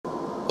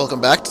Welcome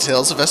back to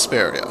Tales of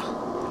Vesperia.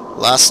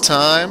 Last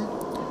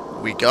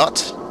time, we got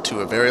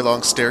to a very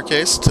long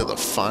staircase to the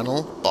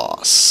final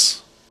boss.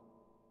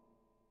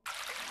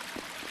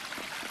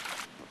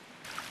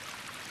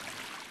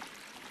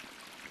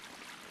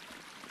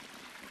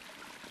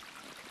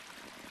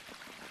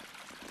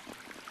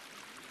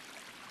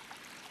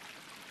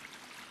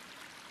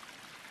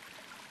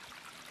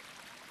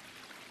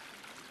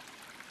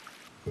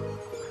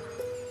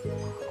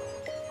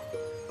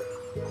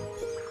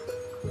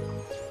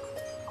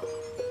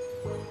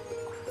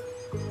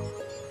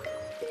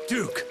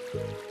 Duke!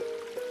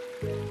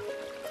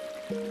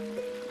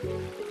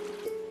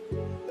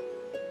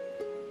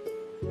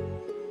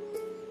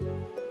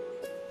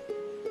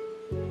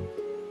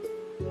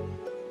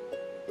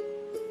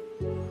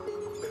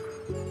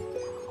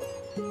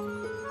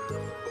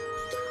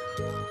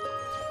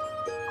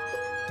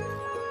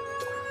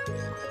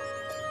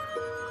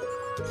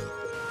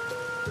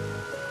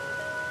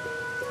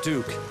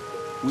 Duke,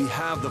 we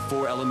have the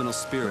four elemental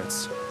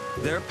spirits.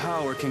 Their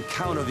power can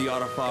counter the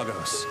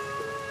Autophagos.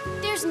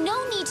 There's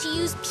no need to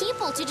use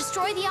people to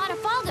destroy the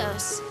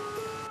Autophagos.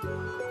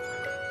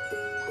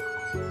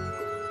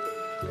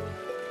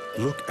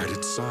 Look at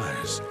its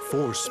size.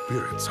 4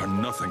 spirits are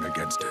nothing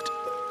against it.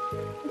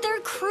 They're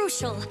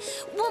crucial.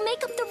 We'll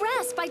make up the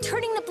rest by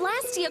turning the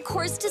Blastia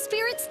cores to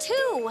spirits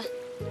too.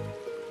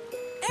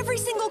 Every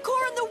single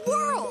core in the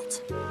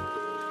world!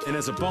 And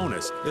as a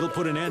bonus, it'll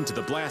put an end to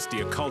the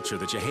Blastia culture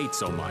that you hate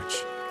so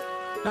much.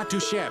 Not too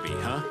shabby,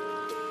 huh?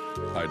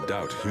 I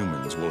doubt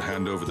humans will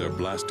hand over their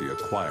Blastia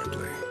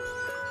quietly.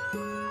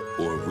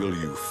 Or will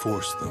you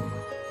force them?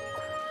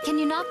 Can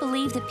you not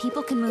believe that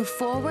people can move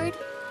forward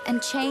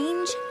and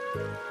change?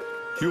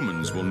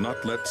 Humans will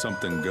not let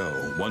something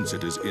go once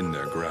it is in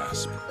their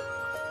grasp.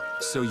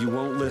 So you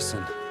won't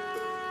listen.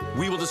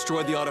 We will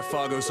destroy the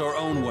Autophagos our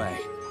own way.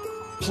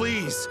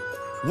 Please,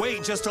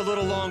 wait just a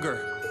little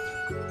longer.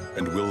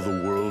 And will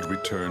the world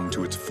return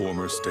to its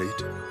former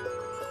state?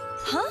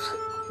 Huh?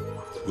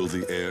 Will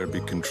the air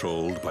be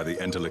controlled by the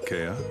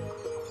Entelekea?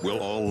 Will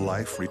all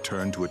life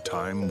return to a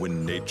time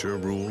when nature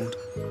ruled?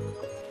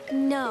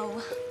 No.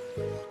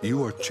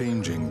 You are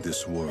changing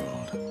this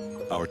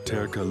world, our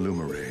Terca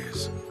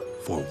Luminaries.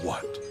 For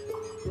what?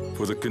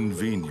 For the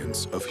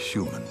convenience of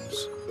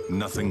humans.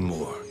 Nothing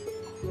more.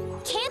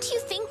 Can't you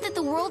think that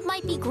the world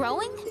might be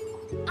growing?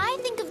 I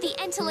think of the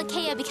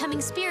Entelekea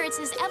becoming spirits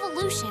as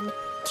evolution.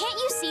 Can't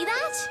you see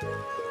that?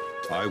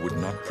 I would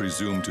not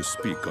presume to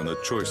speak on the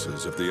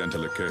choices of the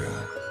Entelekea.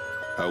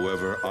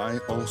 However, I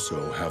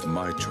also have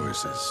my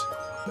choices.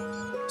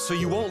 So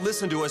you won't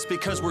listen to us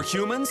because we're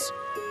humans?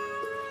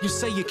 You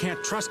say you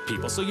can't trust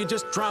people, so you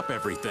just drop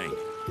everything.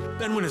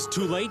 Then when it's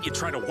too late, you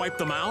try to wipe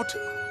them out?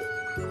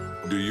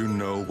 Do you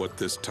know what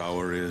this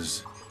tower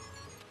is?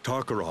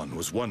 Tarkaron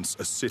was once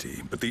a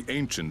city, but the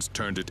ancients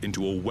turned it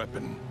into a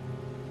weapon.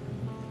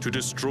 To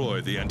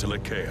destroy the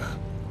Entelekea.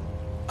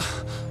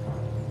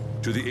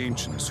 To the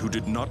ancients who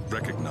did not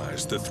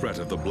recognize the threat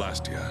of the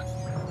Blastia,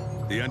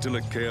 the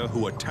Entelekea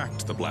who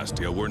attacked the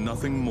Blastia were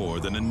nothing more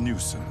than a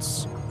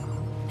nuisance.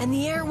 And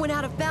the air went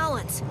out of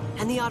balance,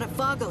 and the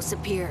Autophagos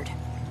appeared.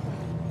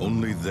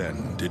 Only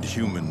then did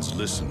humans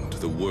listen to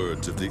the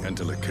words of the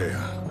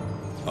Entelekea.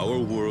 Our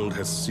world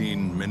has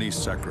seen many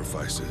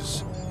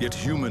sacrifices, yet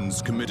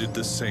humans committed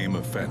the same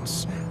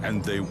offense,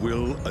 and they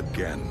will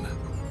again.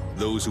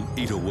 Those who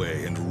eat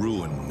away and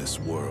ruin this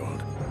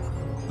world.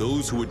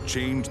 Those who would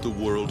change the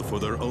world for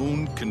their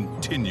own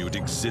continued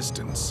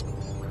existence.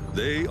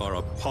 They are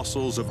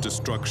apostles of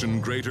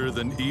destruction greater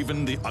than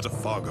even the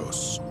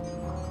Autophagos.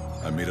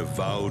 I made a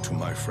vow to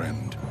my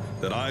friend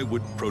that I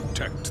would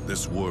protect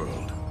this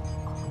world.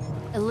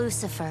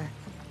 Lucifer.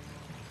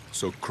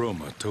 So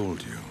Chroma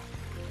told you.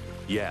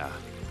 Yeah,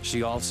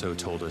 she also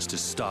told us to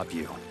stop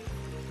you.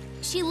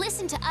 She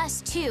listened to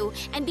us too,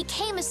 and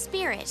became a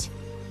spirit.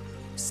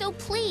 So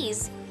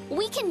please,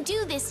 we can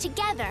do this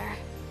together.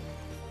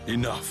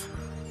 Enough.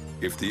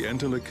 If the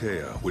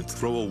Entelekea would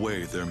throw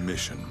away their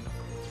mission,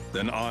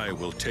 then I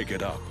will take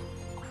it up.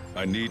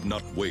 I need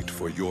not wait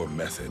for your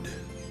method.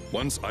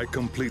 Once I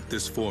complete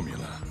this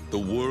formula, the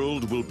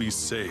world will be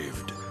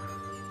saved.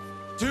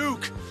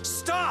 Duke,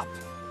 stop!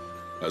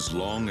 As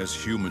long as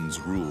humans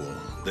rule,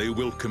 they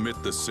will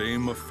commit the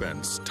same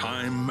offense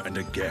time and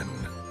again.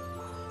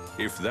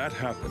 If that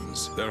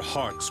happens, their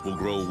hearts will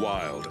grow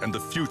wild and the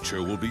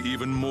future will be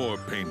even more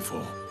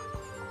painful.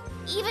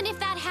 Even if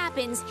that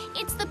happens,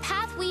 it's the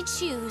path we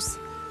choose.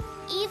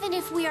 Even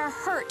if we are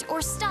hurt or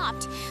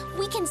stopped,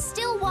 we can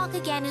still walk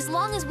again as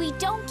long as we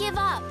don't give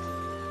up.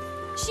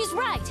 She's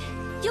right.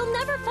 You'll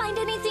never find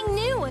anything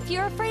new if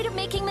you're afraid of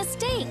making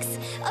mistakes,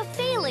 of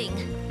failing.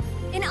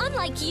 And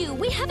unlike you,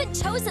 we haven't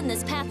chosen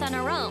this path on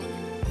our own.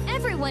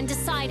 Everyone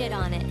decided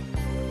on it.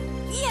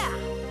 Yeah,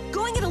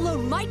 going it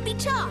alone might be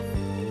tough,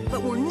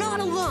 but we're not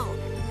alone.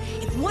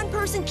 If one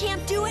person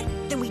can't do it,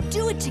 then we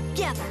do it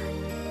together.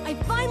 I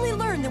finally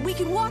learned that we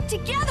can walk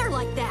together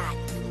like that.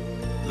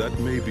 That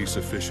may be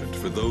sufficient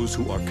for those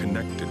who are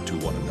connected to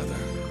one another.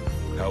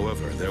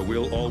 However, there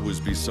will always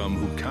be some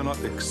who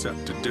cannot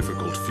accept a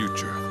difficult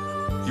future.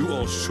 You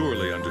all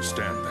surely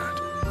understand that.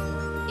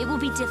 It will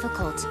be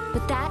difficult,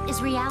 but that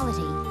is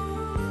reality.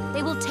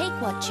 They will take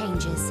what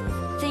changes,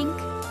 think,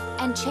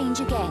 and change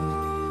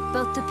again.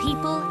 Both the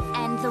people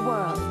and the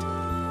world.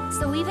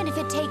 So even if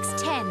it takes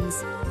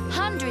tens,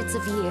 hundreds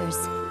of years,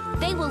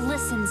 they will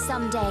listen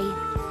someday.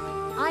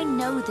 I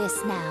know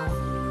this now.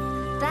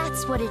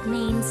 That's what it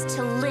means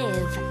to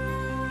live.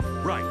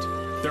 Right.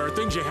 There are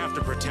things you have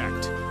to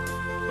protect.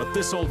 But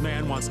this old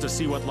man wants to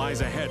see what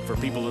lies ahead for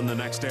people in the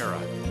next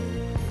era.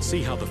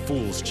 See how the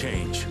fools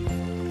change,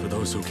 for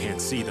those who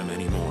can't see them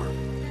anymore.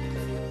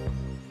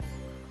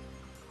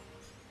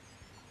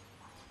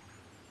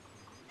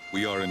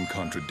 We are in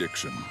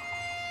contradiction.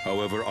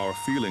 However, our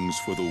feelings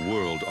for the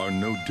world are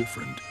no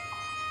different.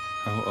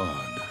 How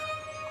odd.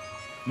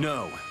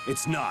 No,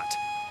 it's not.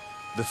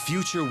 The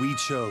future we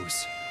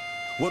chose,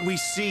 what we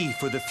see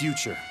for the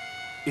future,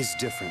 is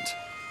different.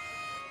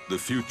 The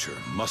future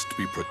must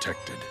be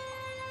protected.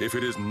 If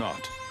it is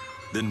not,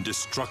 then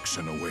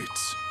destruction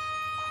awaits.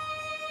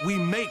 We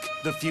make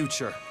the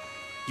future.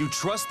 You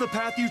trust the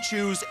path you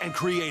choose and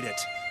create it.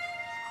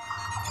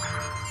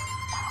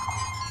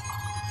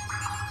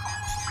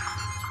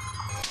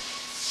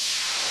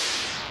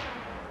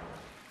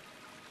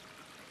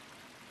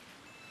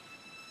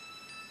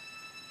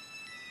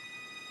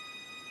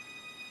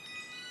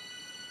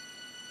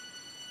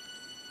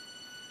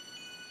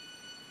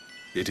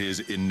 It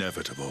is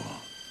inevitable.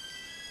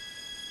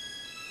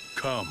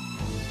 Come.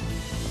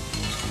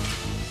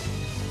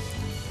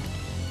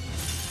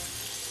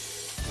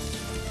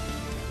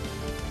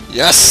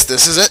 Yes,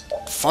 this is it.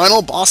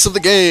 Final boss of the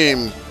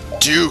game,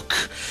 Duke.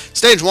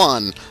 Stage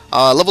 1,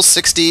 level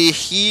 60.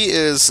 He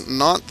is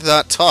not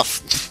that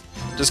tough.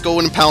 Just go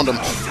in and pound him.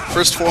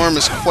 First form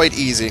is quite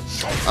easy.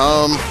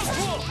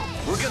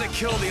 We're gonna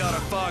kill the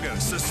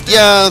Autophagos, so stay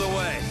Yeah. out of the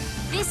way.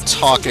 This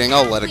Talking, isn't the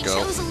I'll path let it we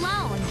go. chose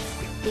alone.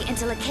 The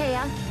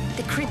Entelekea,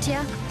 the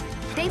Kritia,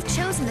 they've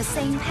chosen the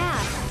same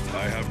path.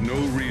 I have no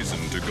reason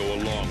to go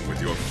along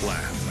with your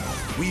plan.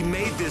 We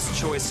made this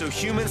choice so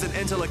humans and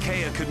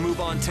Entelekea could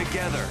move on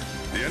together.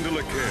 The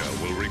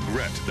Entelekea will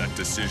regret that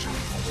decision,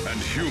 and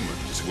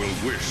humans will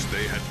wish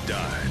they had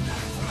died.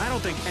 I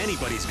don't think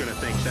anybody's gonna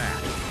think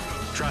that.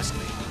 Trust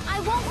me. I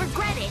won't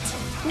regret it,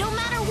 no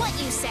matter what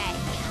you say.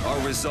 Our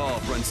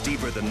resolve runs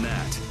deeper than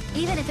that.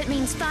 Even if it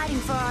means fighting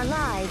for our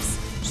lives.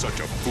 Such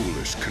a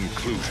foolish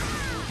conclusion.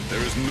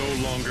 There is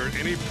no longer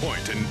any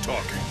point in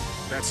talking.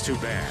 That's too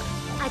bad.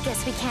 I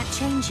guess we can't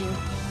change you.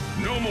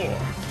 No more.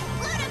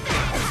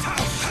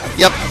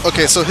 Yep,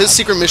 okay, so his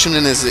secret mission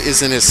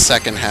is in his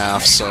second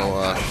half,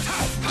 so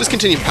just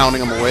continue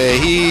pounding him away.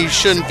 He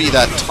shouldn't be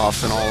that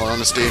tough, in all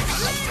honesty.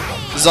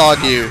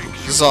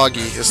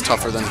 Zoggy is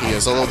tougher than he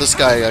is, although this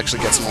guy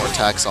actually gets more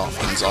attacks off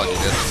than Zoggy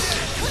did.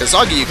 Because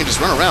Zoggy you can just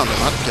run around and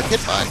not get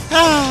hit by.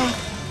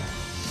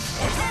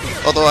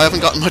 Although I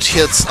haven't gotten much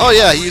hits. Oh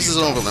yeah, he uses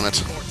an over limit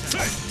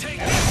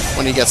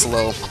when he gets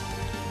low.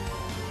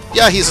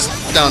 Yeah, he's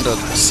down to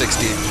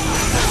 60.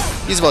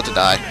 He's about to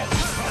die.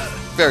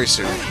 Very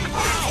soon.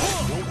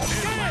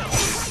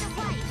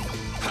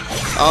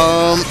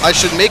 I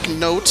should make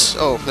note...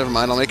 Oh, never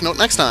mind, I'll make note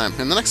next time,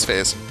 in the next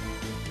phase.